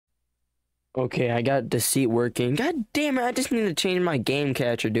Okay, I got Deceit working. God damn it, I just need to change my game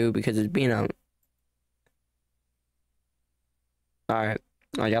catcher, dude, because it's being a... Alright,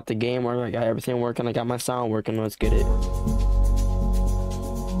 I got the game working, I got everything working, I got my sound working, let's get it.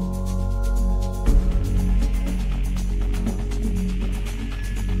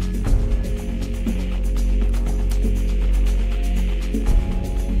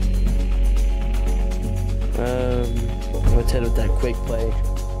 Let's hit with that quick play.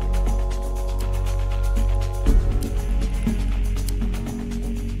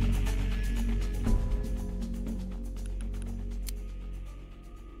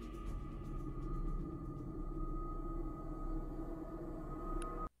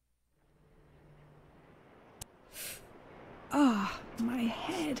 Ah, my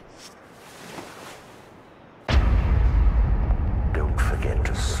head. Don't forget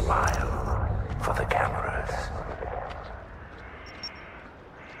to smile for the cameras.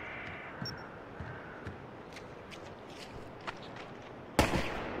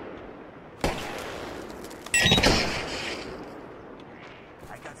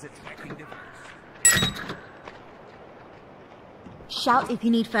 I got the tracking device. Shout if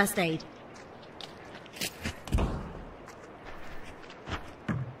you need first aid.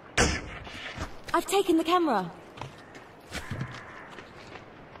 I've taken the camera.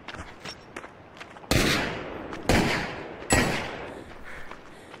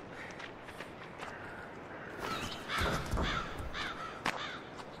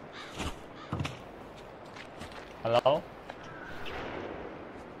 Hello?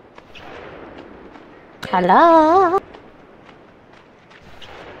 Hello?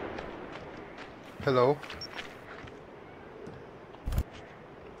 Hello.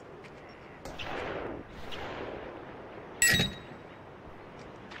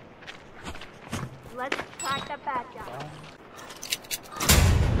 Let's track the bad guy.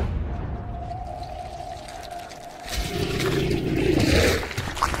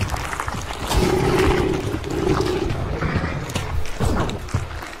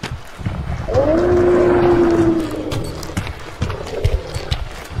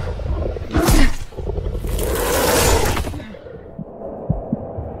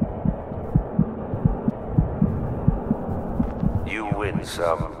 You win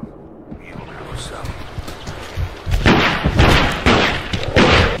some, you lose some.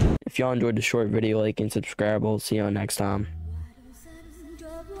 If y'all enjoyed the short video, like and subscribe. We'll see y'all next time.